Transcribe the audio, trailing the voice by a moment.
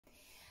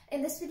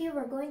In this video,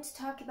 we're going to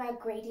talk about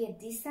gradient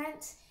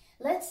descent.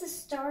 Let's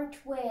start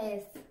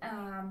with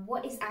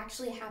what is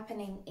actually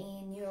happening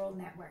in neural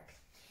network.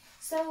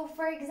 So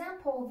for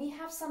example, we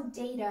have some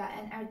data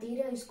and our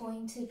data is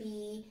going to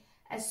be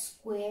a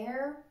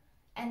square,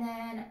 and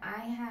then I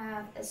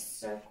have a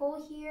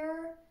circle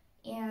here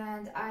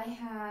and I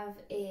have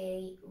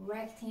a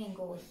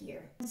rectangle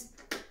here.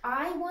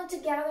 I want to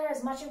gather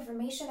as much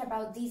information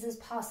about these as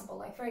possible,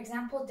 like for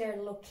example, their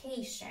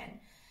location,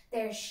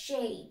 their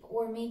shape,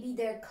 or maybe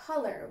their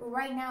color.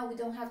 Right now we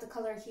don't have the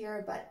color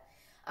here, but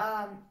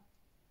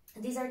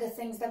these are the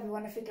things that we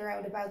want to figure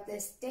out about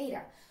this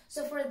data.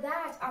 So for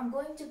that, I'm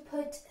going to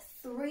put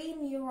 3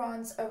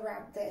 neurons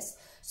around this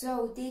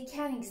so they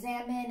can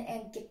examine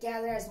and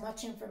gather as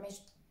much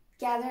information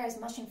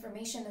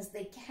as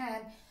they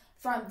can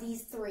from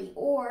these 3,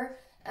 or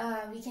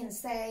we can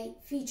say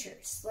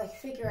features, like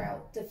figure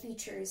out the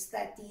features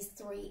that these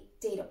 3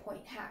 data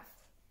points have.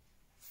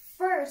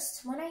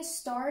 First, when I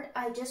start,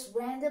 I just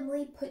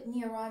randomly put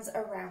neurons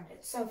around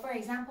it. So for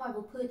example, I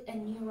will put a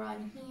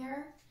neuron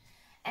here,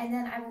 and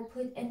then I will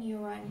put a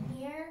neuron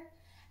here,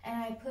 and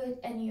I put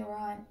a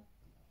neuron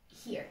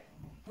here.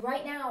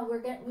 Right now,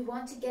 we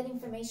want to get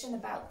information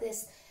about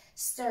this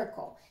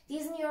circle.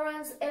 These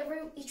neurons,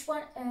 each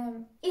one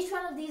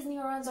of these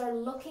neurons are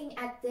looking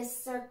at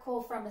this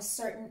circle from a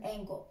certain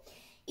angle.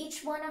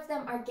 Each one of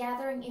them are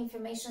gathering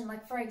information.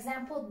 Like for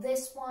example,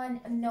 this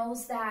one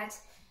knows that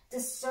the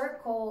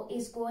circle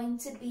is going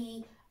to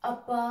be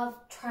above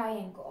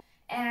triangle,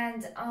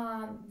 and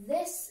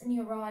this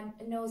neuron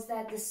knows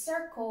that the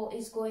circle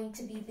is going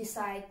to be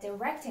beside the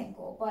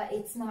rectangle, but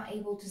it's not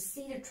able to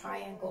see the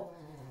triangle.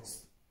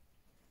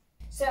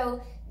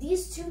 So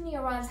these 2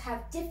 neurons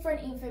have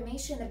different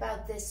information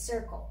about this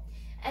circle,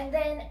 and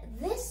then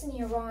this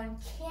neuron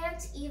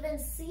can't even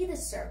see the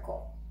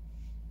circle,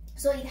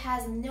 so it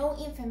has no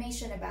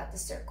information about the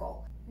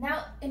circle.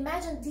 Now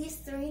imagine these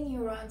 3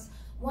 neurons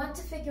want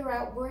to figure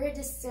out where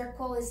the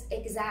circle is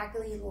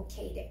exactly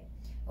located,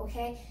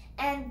 okay?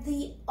 And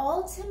the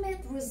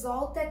ultimate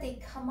result that they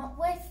come up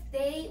with,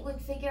 they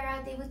would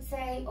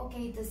say,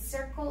 okay, the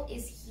circle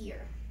is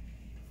here.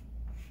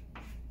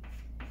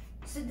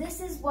 So this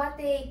is what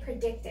they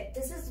predicted.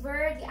 This is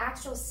where the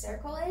actual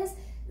circle is.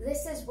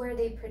 This is where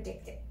they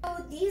predicted.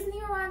 So these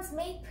neurons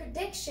made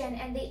prediction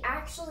and they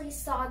actually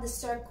saw the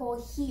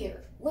circle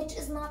here, which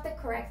is not the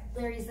correct.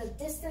 There is a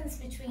distance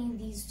between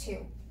these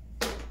 2.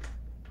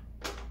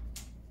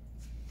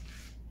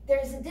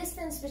 There's a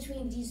distance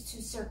between these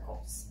 2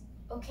 circles.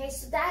 Okay,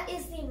 so that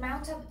is the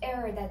amount of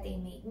error that they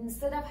made.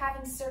 Instead of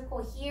having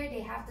circle here,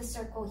 they have the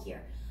circle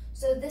here.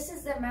 So this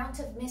is the amount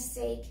of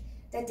mistake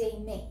that they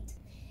made.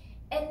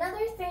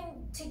 Another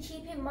thing to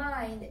keep in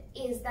mind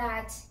is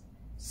that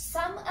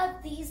some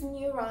of these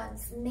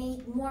neurons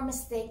made more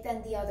mistake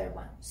than the other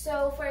one.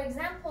 So for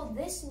example,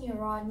 this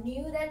neuron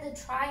knew that the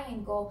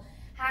triangle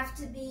have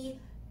to be,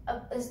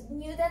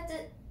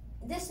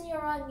 this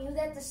neuron knew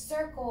that the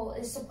circle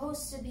is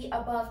supposed to be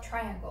above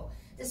triangle.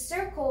 The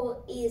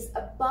circle is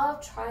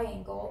above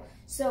triangle,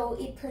 so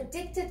it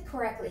predicted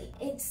correctly.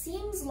 It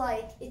seems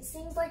like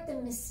the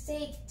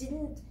mistake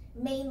didn't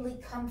mainly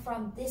come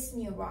from this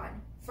neuron,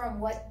 from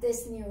what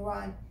this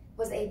neuron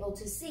was able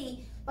to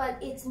see,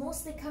 but it's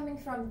mostly coming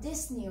from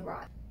this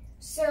neuron.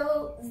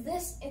 So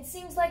it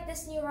seems like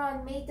this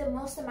neuron made the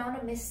most amount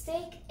of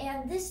mistake,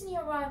 and this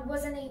neuron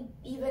wasn't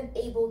even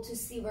able to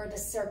see where the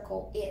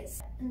circle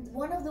is. And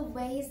one of the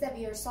ways that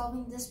we are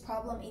solving this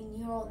problem in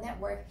neural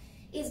network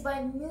is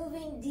by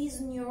moving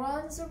these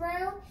neurons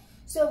around.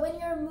 So when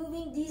you're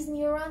moving these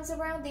neurons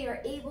around, they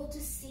are able to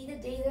see the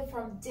data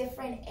from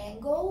different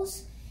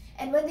angles.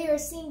 And when they are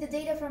seeing the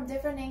data from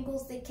different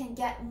angles, they can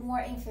get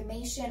more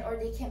information, or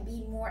they can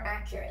be more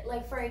accurate.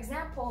 Like for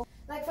example,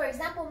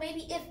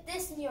 maybe if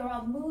this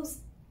neuron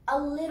moves a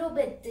little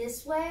bit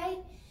this way,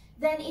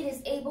 then it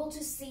is able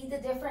to see the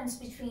difference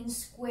between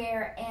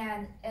square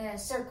and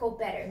circle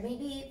better.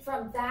 Maybe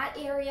from that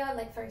area,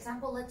 like for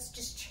example, let's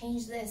just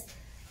change this.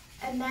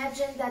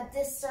 Imagine that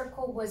this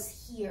circle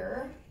was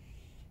here.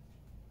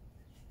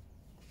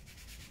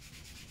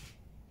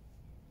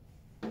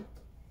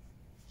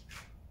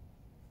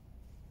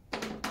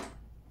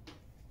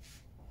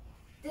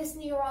 This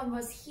neuron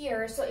was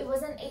here, so it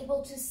wasn't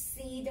able to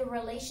see the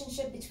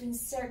relationship between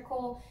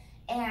circle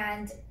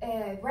and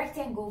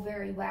rectangle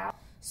very well.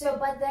 So,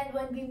 but then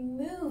when we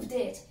moved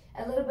it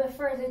a little bit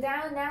further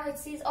down, now it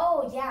sees,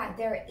 oh yeah,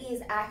 there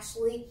is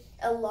actually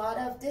a lot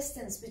of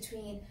distance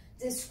between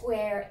the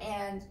square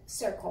and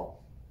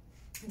circle.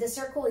 The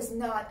circle is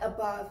not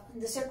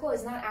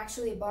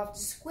actually above the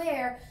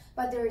square,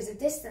 but there is a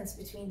distance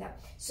between them.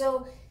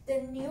 So the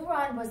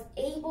neuron was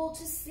able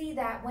to see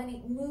that when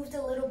it moved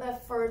a little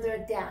bit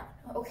further down,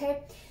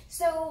 okay?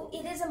 So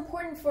it is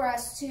important for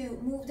us to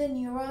move the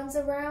neurons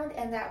around,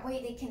 and that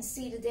way they can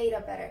see the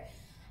data better.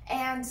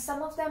 And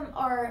some of them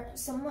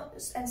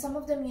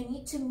you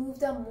need to move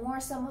them more,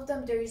 some of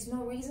them there is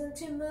no reason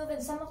to move,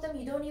 and some of them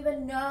you don't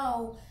even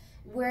know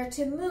where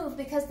to move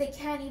because they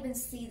can't even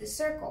see the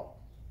circle.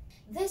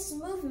 this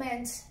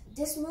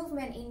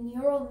movement in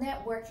neural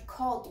network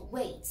called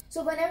weights.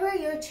 So whenever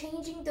you're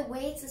changing the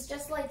weights, it's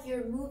just like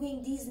you're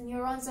moving these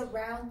neurons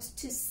around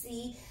to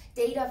see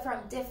data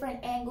from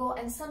different angle,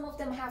 and some of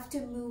them have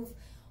to move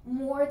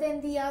more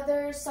than the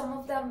others. Some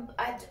of them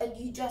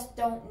you just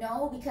don't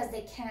know because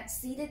they can't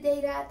see the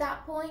data at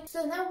that point.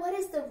 So now what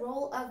is the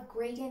role of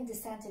gradient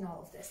descent in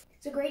all of this?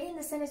 So gradient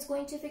descent is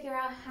going to figure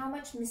out how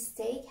much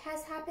mistake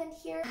has happened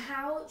here.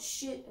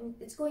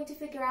 It's going to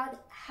figure out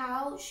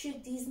how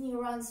should these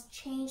neurons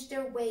change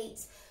their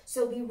weights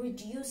so we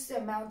reduce the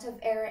amount of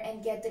error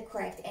and get the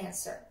correct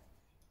answer.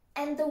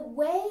 And the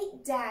way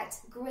that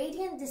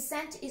gradient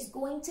descent is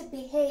going to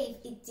behave,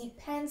 it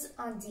depends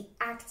on the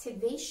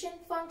activation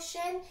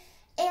function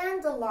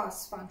and the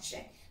loss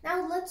function.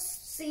 Now let's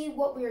see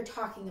what we're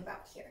talking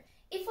about here.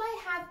 If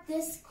I have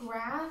this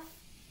graph,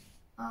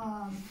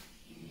 I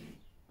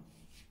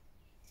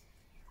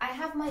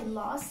have my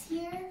loss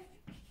here,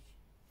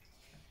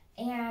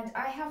 and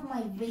I have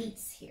my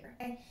weights here.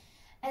 Okay?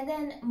 And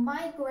then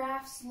my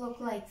graphs look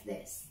like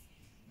this.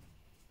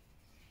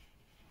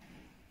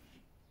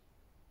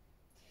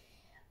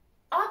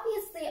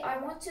 Obviously, I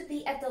want to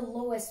be at the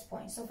lowest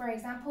point. So for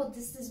example,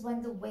 this is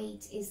when the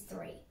weight is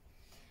 3.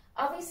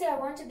 Obviously, I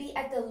want to be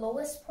at the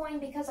lowest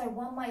point because I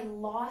want my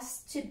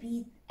loss to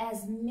be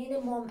as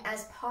minimum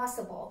as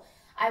possible.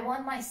 I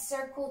want my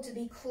circle to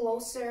be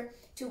closer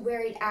to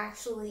where it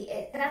actually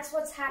is. That's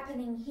what's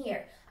happening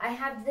here. I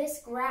have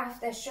this graph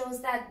that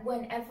shows that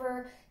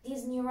whenever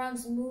these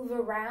neurons move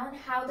around,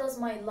 how does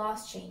my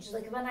loss change?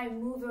 Like when I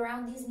move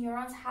around these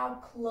neurons,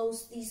 how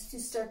close these two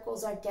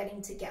circles are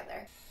getting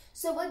together.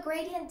 So what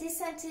gradient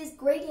descent is,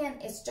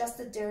 gradient is just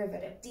a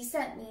derivative.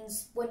 Descent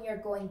means when you're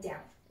going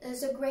down.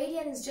 So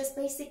gradient is just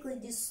basically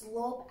the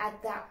slope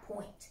at that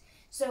point.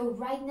 So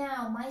right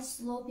now, my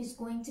slope is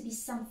going to be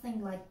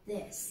something like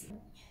this.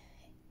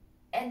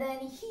 And then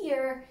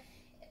here,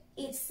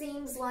 it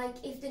seems like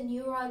if the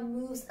neuron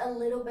moves a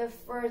little bit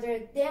further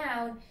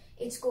down,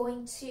 it's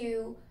going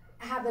to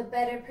have a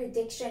better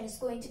prediction. It's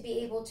going to be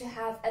able to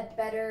have a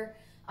better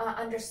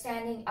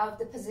understanding of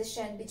the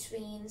position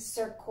between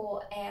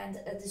circle and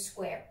the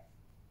square.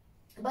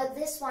 But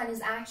this one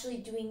is actually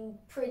doing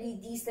pretty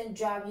decent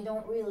job. You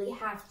don't really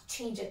have to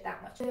change it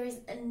that much. There is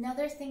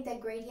another thing that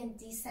gradient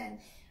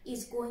descent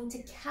is going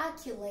to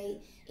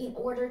calculate in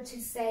order to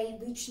say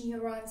which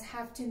neurons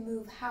have to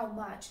move how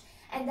much.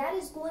 And that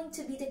is going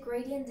to be the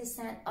gradient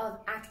descent of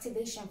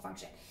activation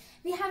function.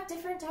 We have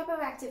different type of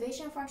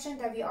activation function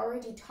that we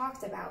already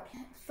talked about.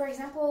 For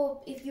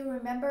example, if you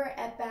remember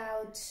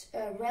about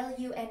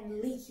ReLU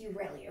and leaky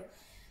ReLU,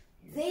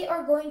 they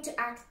are going to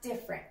act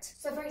different.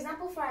 So for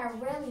example, for our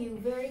ReLU,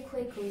 very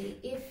quickly,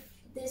 if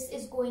this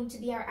is going to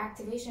be our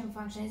activation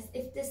function,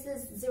 if this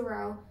is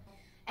 0,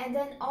 and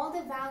then all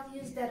the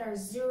values that are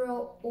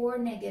 0 or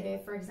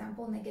negative, for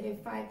example,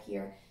 -5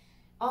 here,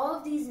 all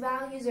of these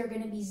values are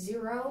going to be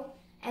 0.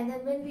 And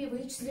then when we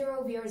reach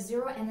 0, we are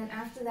 0. And then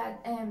after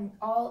that,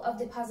 all of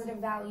the positive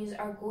values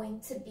are going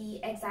to be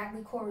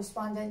exactly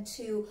correspondent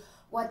to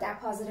what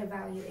that positive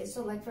value is.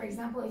 So like, for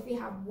example, if we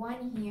have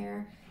 1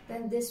 here,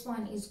 then this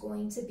one is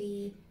going to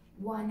be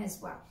 1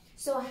 as well.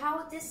 So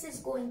how this is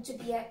going to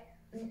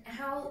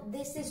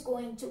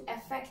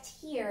affect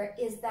here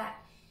is that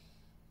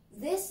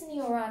this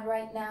neuron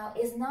right now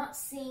is not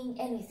seeing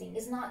anything,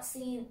 is not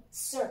seeing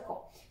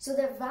circle. So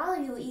the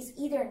value is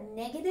either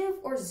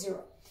negative or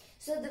 0.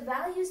 So the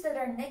values that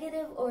are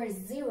negative or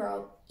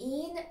 0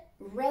 in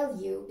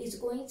ReLU is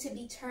going to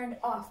be turned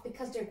off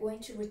because they're going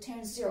to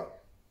return 0.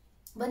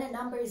 When a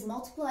number is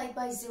multiplied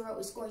by 0,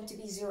 it's going to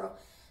be 0.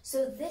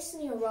 So this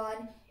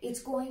neuron,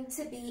 it's going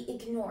to be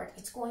ignored.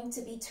 It's going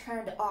to be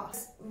turned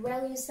off.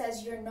 ReLU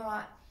says you're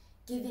not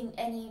giving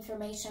any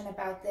information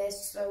about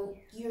this, so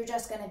you're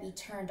just going to be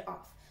turned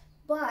off.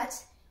 But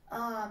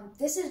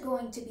this is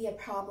going to be a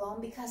problem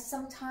because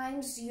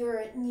sometimes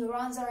your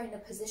neurons are in a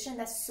position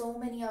that so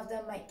many of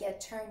them might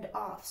get turned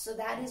off. So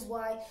that is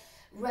why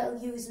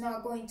ReLU is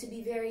not going to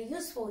be very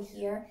useful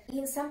here.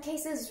 In some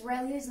cases,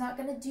 ReLU is not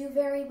going to do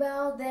very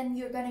well. Then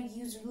you're going to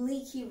use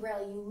leaky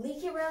ReLU.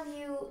 Leaky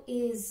ReLU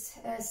is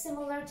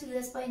similar to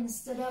this, but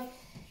instead of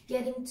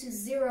getting to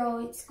 0,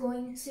 it's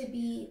going to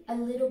be a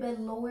little bit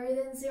lower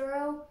than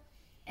 0.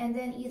 And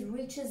then it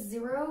reaches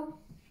 0.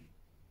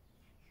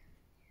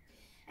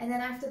 And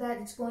then after that,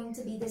 it's going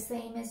to be the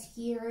same as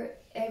here.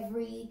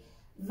 Every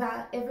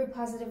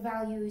positive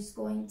value is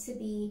going to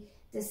be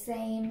the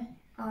same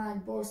on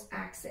both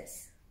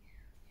axes.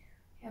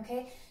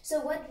 Okay,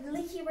 so what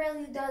leaky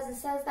ReLU does, it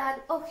says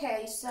that,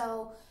 okay,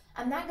 so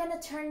I'm not going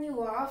to turn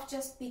you off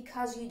just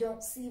because you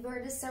don't see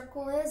where the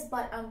circle is,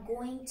 but I'm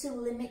going to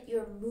limit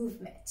your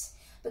movement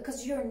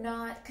because you're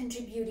not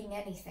contributing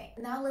anything.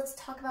 Now let's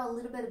talk about a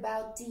little bit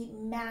about the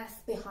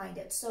math behind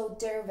it, so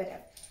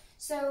derivative.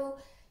 So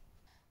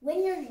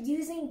when you're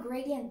using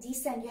gradient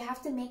descent, you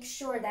have to make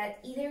sure that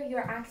either your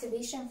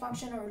activation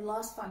function or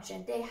loss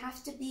function, they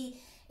have to be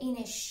in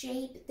a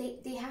shape,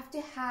 they have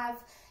to have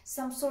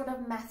some sort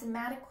of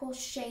mathematical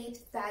shape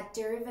that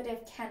derivative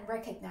can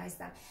recognize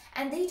them.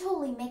 And they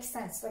totally make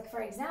sense. Like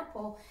for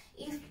example,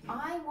 if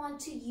I want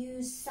to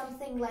use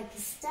something like a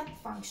step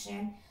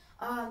function,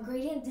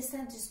 gradient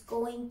descent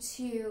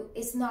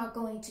is not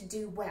going to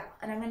do well.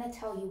 And I'm going to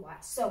tell you why.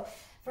 So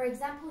for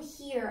example,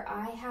 here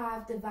I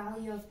have the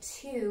value of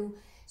 2.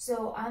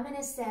 So I'm going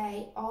to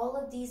say all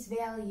of these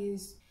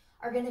values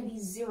are going to be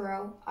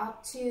 0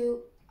 up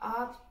to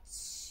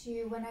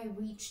when I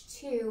reach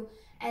 2.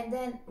 And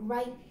then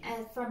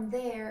from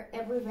there,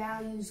 every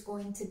value is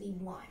going to be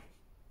 1.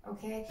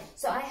 Okay,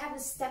 so I have a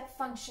step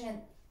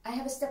function.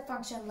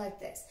 Like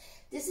this.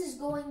 This is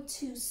going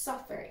to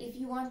suffer. If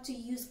you want to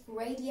use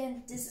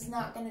gradient, this is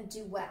not going to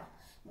do well.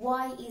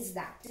 Why is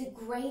that? The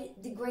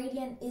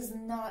gradient is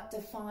not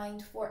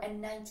defined for a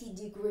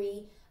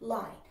 90-degree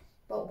line.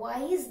 But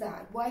why is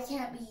that? Why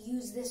can't we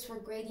use this for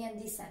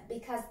gradient descent?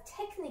 Because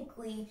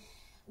technically,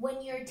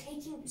 when you're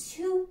taking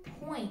 2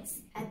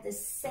 points at the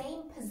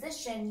same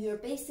position, you're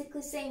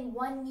basically saying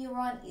one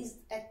neuron is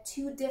at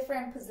 2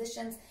 different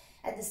positions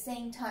at the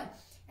same time.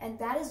 And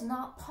that is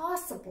not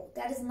possible.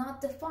 That is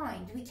not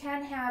defined. We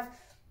can't have,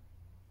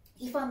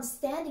 if I'm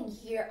standing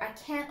here, I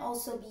can't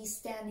also be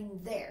standing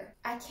there.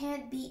 I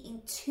can't be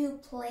in 2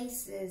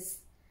 places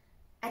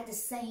at the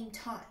same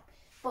time.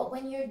 But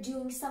when you're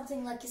doing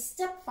something like a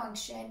step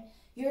function,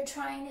 you're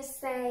trying to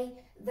say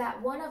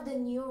that one of the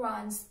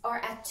neurons are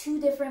at 2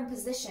 different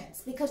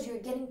positions because you're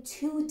getting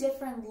 2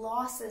 different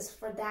losses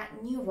for that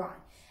neuron.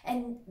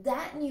 And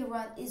that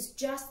neuron is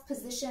just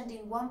positioned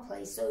in one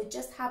place, so it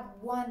just have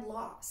 1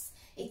 loss.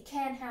 It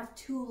can't have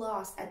 2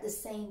 loss at the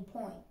same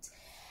point.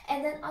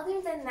 And then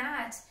other than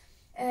that,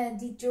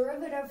 the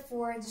derivative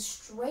for the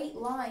straight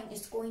line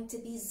is going to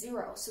be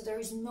 0. So there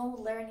is no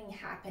learning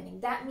happening.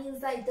 That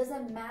means that it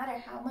doesn't matter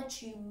how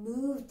much you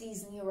move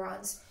these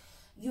neurons,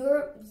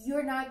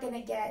 you're not going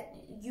to get,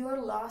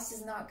 your loss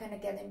is not going to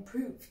get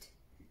improved.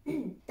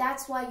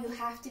 That's why you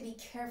have to be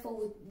careful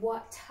with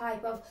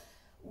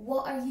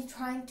what are you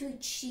trying to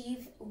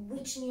achieve?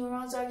 Which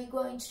neurons are you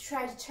going to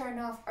try to turn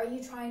off? Are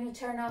you trying to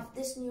turn off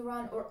this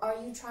neuron, or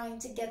are you trying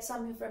to get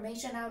some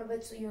information out of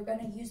it? So you're going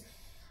to use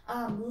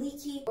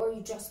leaky, or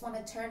you just want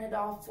to turn it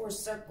off for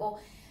circle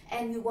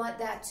and you want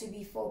that to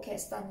be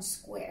focused on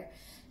square.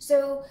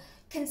 So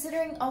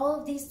considering all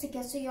of these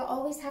together, so you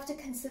always have to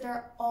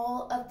consider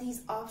all of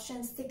these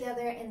options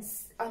together and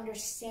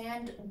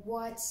understand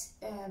what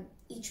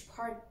each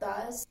part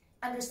does,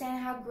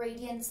 understand how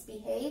gradients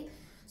behave.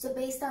 So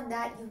based on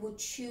that, you will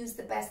choose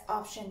the best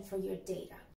option for your data.